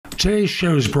Today's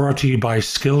show is brought to you by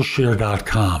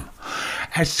Skillshare.com.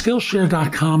 At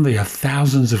Skillshare.com, they have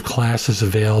thousands of classes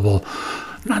available,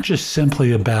 not just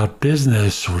simply about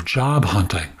business or job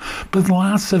hunting, but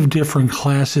lots of different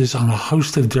classes on a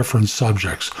host of different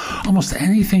subjects. Almost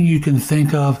anything you can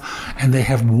think of, and they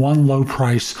have one low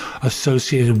price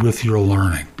associated with your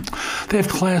learning. They have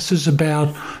classes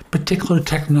about particular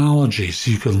technologies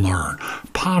you can learn,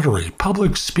 pottery,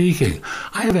 public speaking.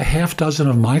 I have a half dozen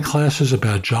of my classes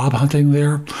about job hunting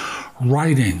there.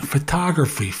 Writing,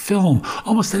 photography, film,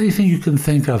 almost anything you can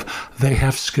think of, they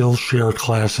have Skillshare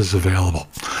classes available.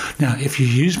 Now, if you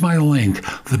use my link,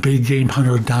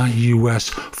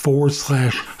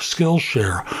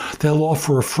 thebiggamehunter.us/Skillshare, they'll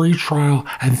offer a free trial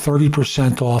and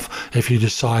 30% off if you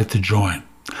decide to join.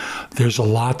 There's a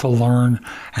lot to learn,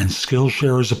 and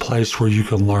Skillshare is a place where you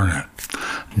can learn it.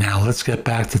 Now, let's get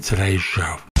back to today's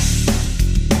show.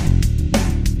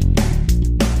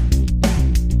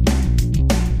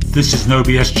 This is No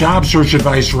BS Job Search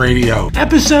Advice Radio,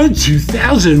 episode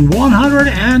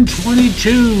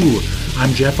 2122.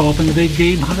 I'm Jeff Altman, the Big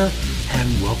Game Hunter,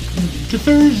 and welcome to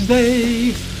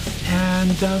Thursday.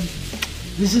 And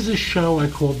this is a show I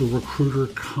call the Recruiter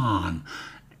Con.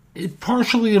 It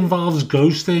partially involves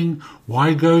ghosting,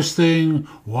 why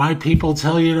people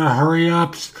tell you to hurry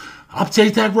up,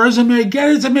 update that resume, get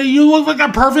it to me, you look like a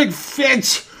perfect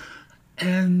fit.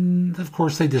 And, of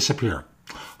course, they disappear.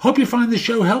 Hope you find the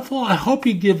show helpful. I hope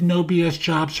you give No BS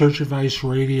Job Search Advice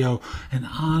Radio an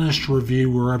honest review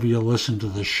wherever you listen to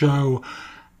the show.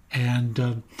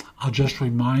 And I'll just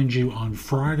remind you, on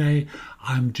Friday,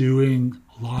 I'm doing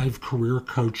live career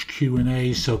coach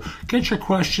Q&A. So get your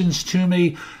questions to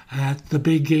me at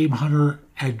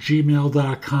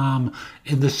thebiggamehunter@gmail.com.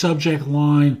 In the subject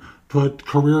line, put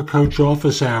career coach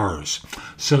office hours.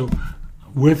 So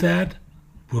with that,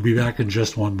 we'll be back in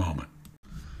just one moment.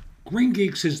 Green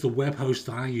Geeks is the web host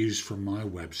I use for my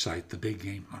website,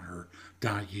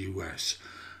 thebiggamehunter.us.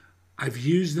 I've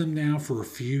used them now for a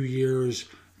few years.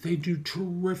 They do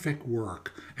terrific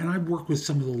work, and I've worked with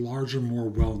some of the larger, more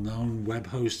well-known web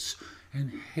hosts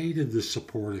and hated the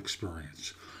support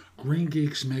experience. Green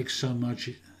Geeks makes so much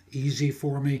easy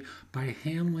for me by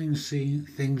handling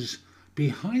things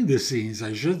behind the scenes,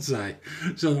 I should say,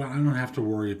 so that I don't have to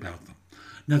worry about them.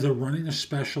 Now, they're running a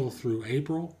special through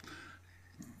April.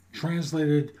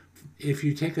 Translated, if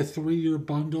you take a 3-year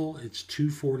bundle, it's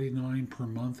 $249 per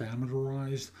month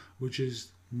amortized, which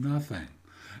is nothing.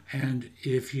 And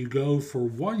if you go for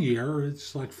 1 year,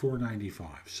 it's like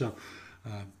 $495. So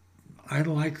I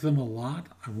like them a lot.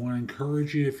 I want to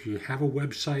encourage you, if you have a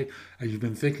website and you've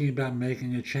been thinking about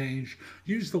making a change,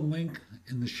 use the link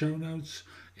in the show notes.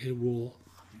 It will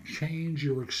change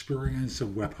your experience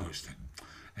of web hosting.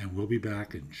 And we'll be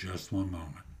back in just one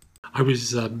moment. I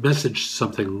was messaged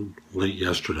something late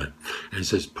yesterday, and it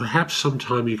says, perhaps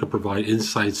sometime you could provide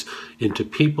insights into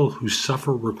people who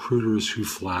suffer recruiters who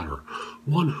flatter.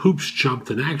 One hoops jumped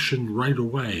in action right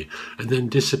away and then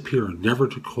disappeared, never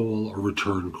to call or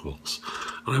return calls.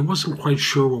 And I wasn't quite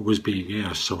sure what was being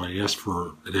asked, so I asked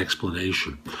for an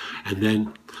explanation. And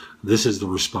then this is the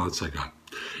response I got.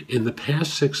 In the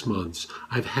past 6 months,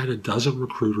 I've had a dozen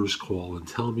recruiters call and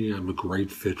tell me I'm a great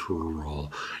fit for a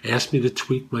role, ask me to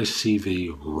tweak my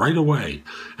CV right away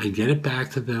and get it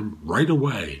back to them right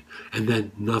away, and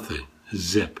then nothing,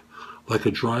 zip, like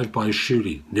a drive-by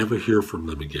shooting, never hear from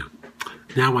them again.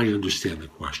 Now I understand the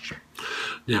question.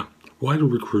 Now, why do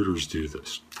recruiters do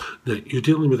this? Now, you're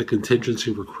dealing with a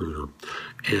contingency recruiter,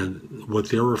 and what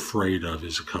they're afraid of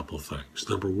is a couple of things.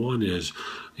 Number one is,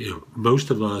 most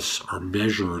of us are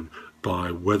measured by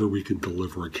whether we can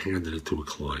deliver a candidate to a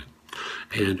client.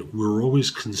 And we're always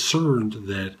concerned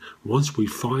that once we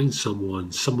find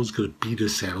someone's going to beat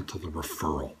us out to the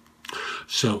referral.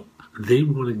 So they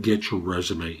want to get your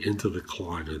resume into the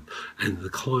client, and the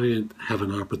client have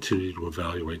an opportunity to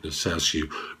evaluate and assess you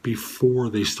before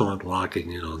they start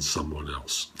locking in on someone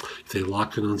else. If they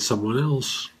lock in on someone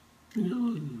else,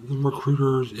 the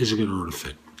recruiter isn't going to earn a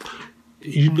fit.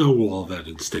 You know all that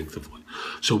instinctively.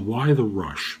 So why the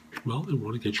rush? Well, they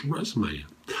want to get your resume in.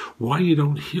 Why you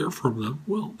don't hear from them?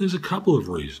 Well, there's a couple of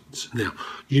reasons. Now,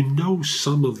 you know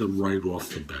some of them right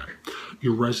off the bat.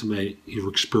 Your resume, your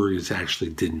experience actually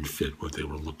didn't fit what they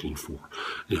were looking for.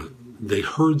 They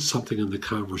heard something in the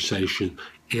conversation,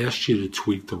 asked you to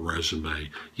tweak the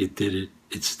resume. You did it.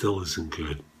 It still isn't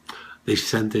good. They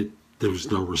sent it. There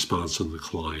was no response from the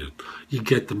client. You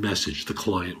get the message. The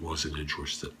client wasn't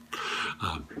interested.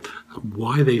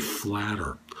 Why they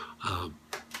flatter.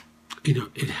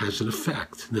 it has an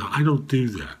effect. Now, I don't do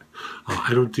that.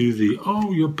 I don't do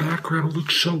your background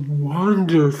looks so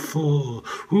wonderful.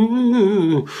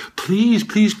 Ooh, please,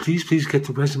 please, please, please get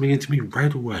the resume into me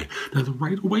right away. Now, the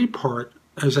right away part,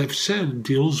 as I've said,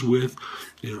 deals with,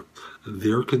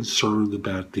 they're concerned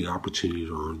about the opportunity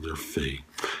to earn their fee.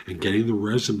 And getting the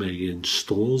resume in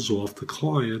stalls off the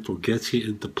client or gets you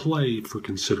into play for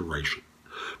consideration.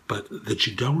 But that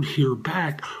you don't hear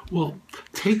back, well,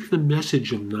 take the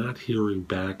message of not hearing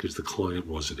back as the client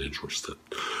wasn't interested.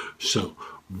 So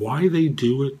why they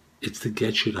do it, it's to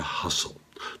get you to hustle,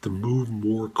 to move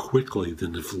more quickly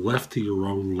than if left to your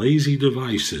own lazy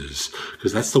devices,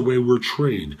 because that's the way we're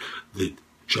trained. The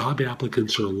job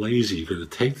applicants are lazy, you're going to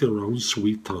take their own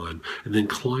sweet time, and then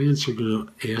clients are going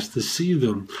to ask to see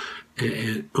them,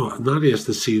 and not ask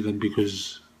to see them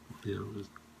because,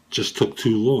 just took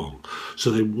too long.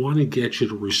 So they want to get you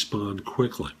to respond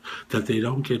quickly. That they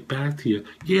don't get back to you,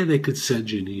 yeah, they could send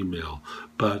you an email,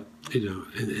 but,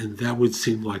 and that would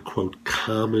seem like, quote,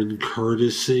 common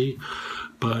courtesy,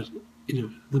 but,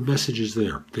 the message is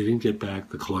there. They didn't get back,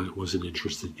 the client wasn't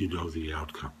interested, the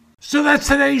outcome. So that's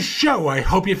today's show. I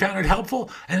hope you found it helpful,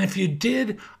 and if you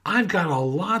did, I've got a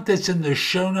lot that's in the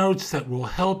show notes that will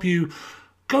help you.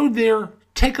 Go there,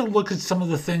 take a look at some of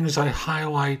the things I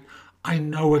highlight. I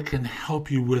know it can help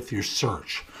you with your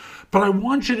search. But I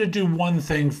want you to do one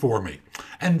thing for me,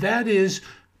 and that is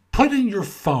put in your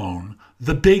phone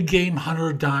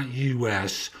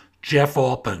thebiggamehunter.us, Jeff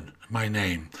Altman, my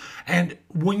name. And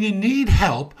when you need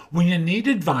help, when you need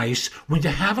advice, when you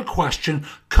have a question,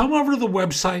 come over to the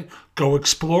website, go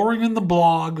exploring in the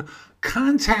blog,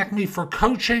 contact me for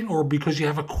coaching or because you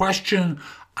have a question.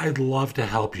 I'd love to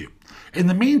help you. In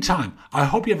the meantime, I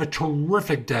hope you have a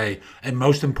terrific day, and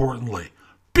most importantly,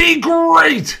 be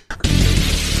great!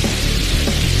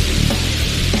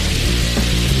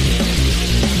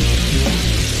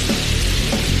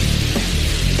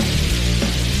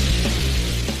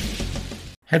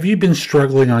 Have you been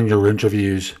struggling on your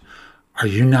interviews? Are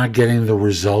you not getting the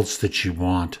results that you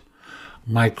want?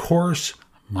 My course,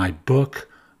 my book,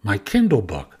 my Kindle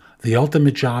book, The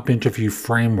Ultimate Job Interview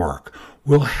Framework,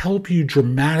 will help you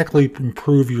dramatically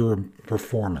improve your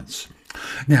performance.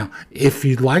 Now, if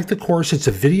you'd like the course, it's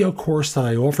a video course that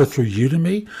I offer through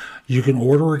Udemy. You can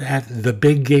order it at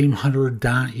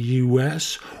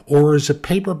thebiggamehunter.us or as a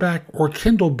paperback or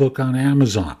Kindle book on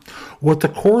Amazon. What the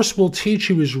course will teach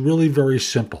you is really very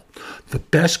simple. The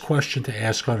best question to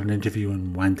ask on an interview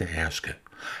and when to ask it.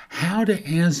 How to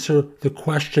answer the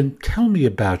question, tell me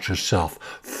about yourself,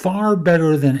 far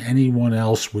better than anyone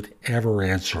else would ever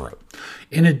answer it.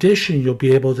 In addition, you'll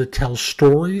be able to tell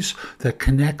stories that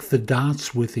connect the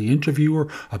dots with the interviewer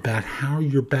about how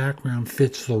your background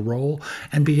fits the role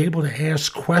and be able to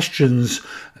ask questions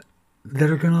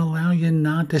that are going to allow you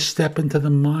not to step into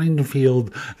the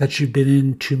minefield that you've been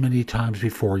in too many times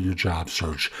before in your job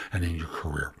search and in your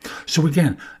career. So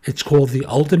again, it's called the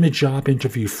Ultimate Job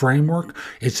Interview Framework.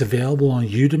 It's available on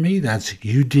Udemy. That's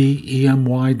udemy.com.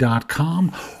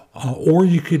 Or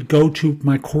you could go to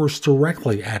my course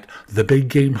directly at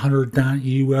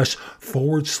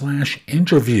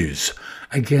thebiggamehunter.us/interviews.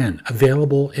 Again,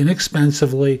 available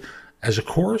inexpensively as a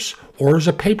course or as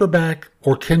a paperback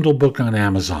or Kindle book on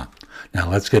Amazon. Now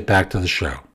let's get back to the show.